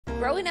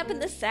Growing up in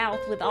the South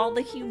with all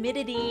the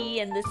humidity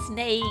and the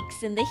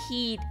snakes and the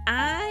heat,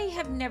 I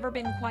have never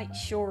been quite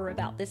sure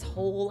about this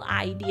whole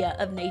idea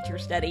of nature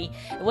study.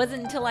 It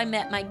wasn't until I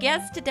met my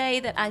guest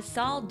today that I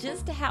saw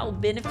just how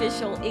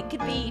beneficial it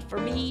could be for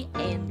me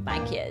and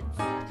my kids.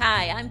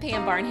 Hi, I'm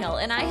Pam Barnhill,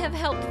 and I have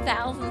helped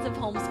thousands of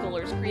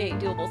homeschoolers create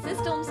doable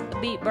systems,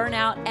 beat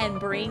burnout, and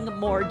bring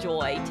more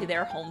joy to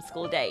their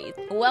homeschool days.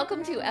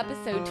 Welcome to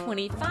episode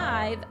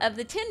 25 of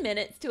the 10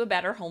 Minutes to a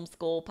Better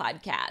Homeschool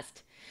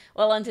podcast.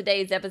 Well, on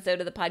today's episode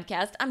of the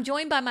podcast, I'm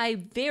joined by my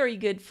very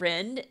good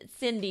friend,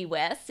 Cindy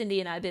West.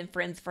 Cindy and I have been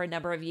friends for a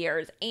number of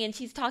years, and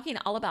she's talking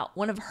all about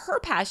one of her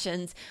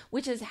passions,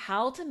 which is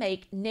how to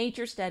make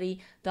nature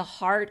study the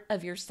heart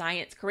of your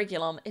science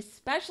curriculum,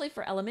 especially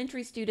for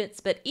elementary students,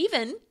 but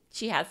even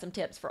she has some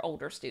tips for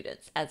older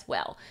students as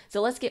well.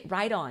 So let's get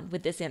right on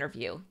with this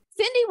interview.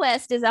 Cindy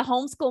West is a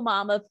homeschool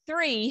mom of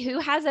 3 who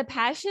has a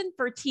passion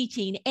for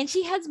teaching, and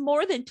she has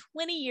more than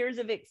 20 years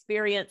of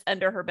experience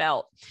under her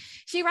belt.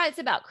 She writes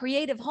about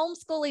creative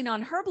homeschooling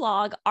on her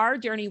blog, Our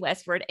Journey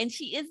Westward, and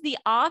she is the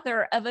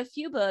author of a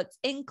few books,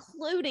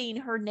 including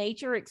her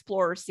Nature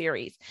Explorer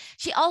series.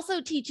 She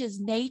also teaches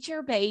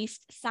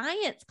nature-based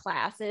science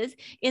classes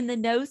in the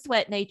No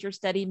Sweat Nature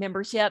Study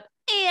membership,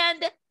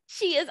 and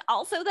she is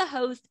also the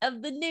host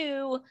of the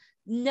new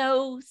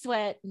No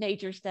Sweat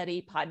Nature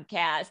Study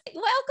podcast.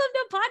 Welcome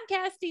to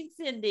podcasting,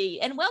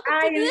 Cindy, and welcome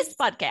to this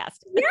podcast.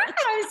 Yeah,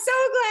 I'm so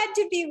glad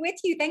to be with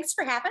you. Thanks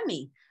for having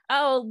me.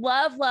 Oh,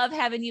 love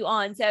having you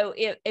on. So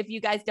if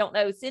you guys don't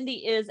know,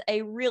 Cindy is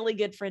a really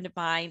good friend of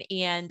mine,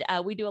 and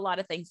we do a lot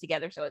of things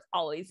together. So it's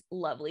always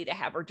lovely to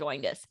have her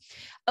join us.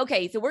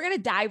 Okay, so we're going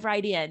to dive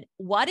right in.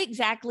 What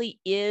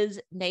exactly is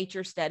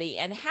nature study,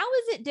 and how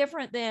is it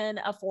different than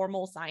a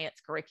formal science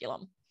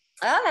curriculum?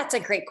 Oh, that's a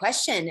great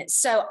question.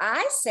 So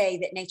I say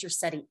that nature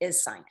study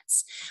is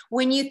science.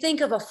 When you think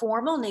of a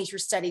formal nature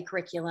study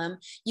curriculum,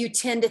 you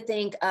tend to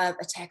think of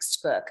a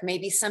textbook,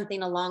 maybe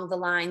something along the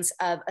lines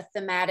of a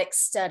thematic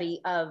study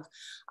of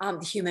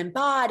the human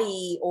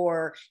body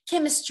or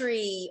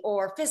chemistry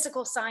or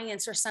physical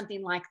science or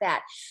something like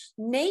that.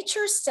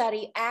 Nature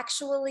study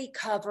actually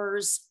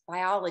covers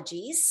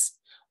biologies,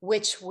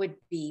 which would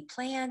be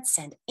plants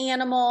and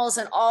animals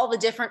and all the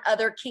different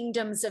other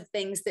kingdoms of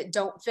things that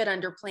don't fit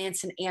under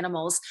plants and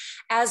animals,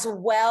 as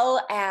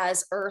well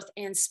as earth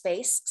and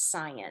space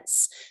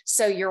science.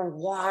 So your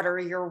water,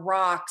 your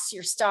rocks,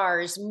 your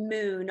stars,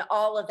 moon,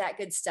 all of that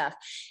good stuff.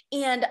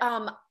 And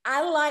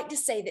I like to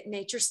say that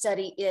nature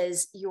study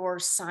is your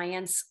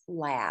science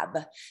lab.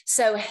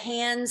 So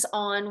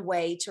hands-on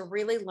way to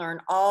really learn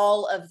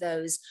all of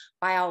those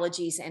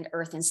biologies and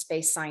earth and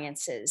space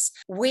sciences.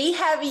 We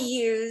have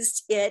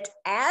used it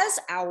as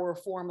our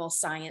formal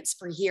science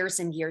for years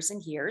and years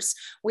and years.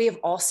 We have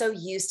also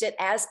used it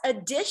as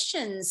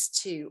additions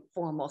to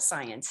formal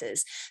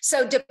sciences.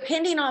 So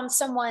depending on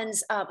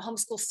someone's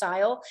homeschool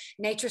style,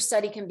 nature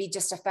study can be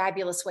just a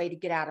fabulous way to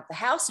get out of the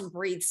house and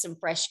breathe some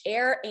fresh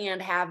air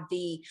and have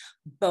the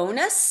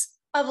bonus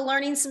of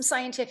learning some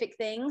scientific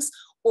things,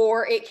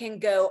 or it can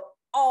go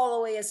all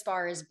the way as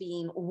far as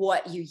being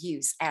what you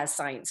use as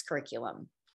science curriculum.